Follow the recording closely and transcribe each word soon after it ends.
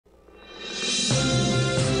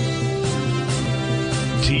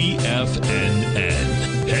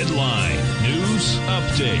TFNN. Headline News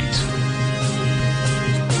Update.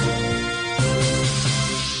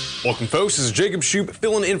 Welcome, folks. This is Jacob Shoup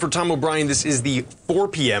filling in for Tom O'Brien. This is the 4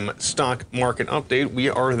 p.m. stock market update. We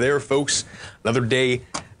are there, folks. Another day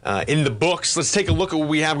in the books. Let's take a look at what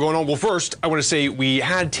we have going on. Well, first, I want to say we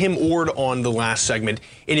had Tim Ord on the last segment.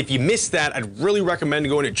 And if you missed that, I'd really recommend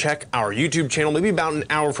going and check our YouTube channel, maybe about an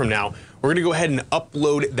hour from now. We're going to go ahead and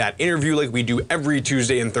upload that interview like we do every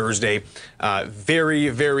Tuesday and Thursday. Very,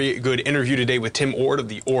 very good interview today with Tim Ord of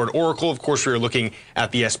the Ord Oracle. Of course, we are looking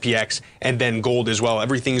at the SPX and then gold as well.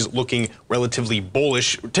 Everything's looking relatively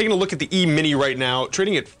bullish. We're taking a look at the E-mini right now,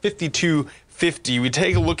 trading at 52.50. We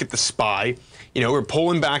take a look at the SPY. You know, we're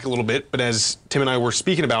pulling back a little bit, but as Tim and I were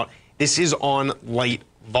speaking about, this is on light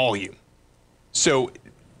volume. So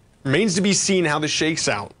remains to be seen how this shakes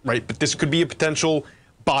out, right? But this could be a potential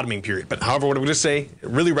bottoming period. But however, what I'm going to say, I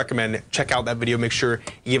really recommend check out that video. Make sure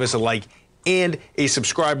you give us a like and a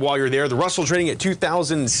subscribe while you're there. The Russell trading at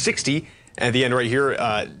 2,060 at the end right here.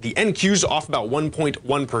 The NQs off about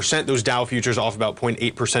 1.1%. Those Dow futures off about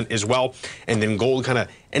 0.8% as well. And then gold kind of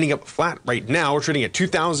ending up flat right now. We're trading at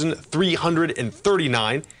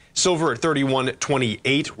 2,339. Silver at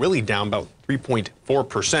 31.28, really down about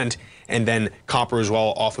 3.4%. And then copper as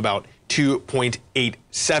well off about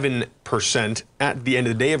 2.87% at the end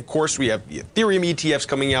of the day. Of course, we have the Ethereum ETFs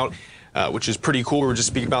coming out, which is pretty cool. We were just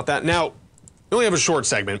speaking about that. Now, we only have a short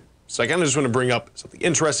segment, so I kind of just want to bring up something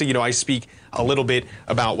interesting. You know, I speak a little bit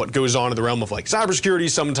about what goes on in the realm of like cybersecurity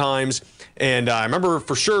sometimes. And I remember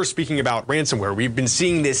for sure speaking about ransomware. We've been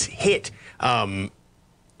seeing this hit, you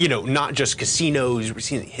know, not just casinos. We're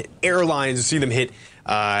seeing it hit airlines, we see them hit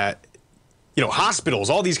you know, hospitals,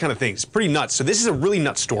 all these kind of things. Pretty nuts. So this is a really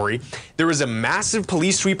nuts story. There is a massive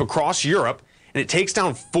police sweep across Europe, and it takes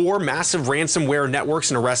down 4 massive ransomware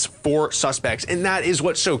networks and arrests 4 suspects. And that is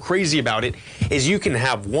what's so crazy about it, is you can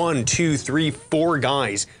have 1, 2, 3, 4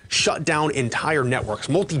 guys shut down entire networks,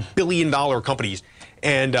 multi-billion-dollar companies,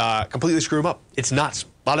 and completely screw them up. It's nuts.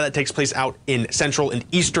 A lot of that takes place out in Central and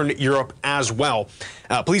Eastern Europe as well.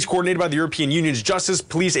 Police coordinated by the European Union's justice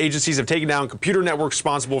police agencies have taken down computer networks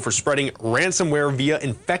responsible for spreading ransomware via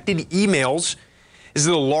infected emails. This is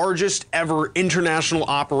the largest ever international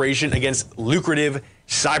operation against lucrative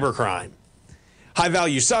cybercrime.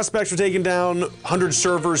 High-value suspects were taken down, 100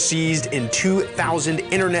 servers seized, in 2,000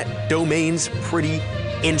 internet domains. Pretty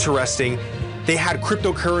interesting. They had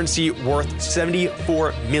cryptocurrency worth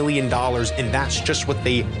 $74 million, and that's just what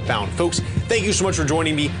they found. Folks, thank you so much for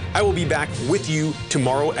joining me. I will be back with you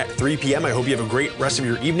tomorrow at 3 p.m. I hope you have a great rest of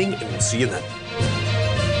your evening, and we'll see you then.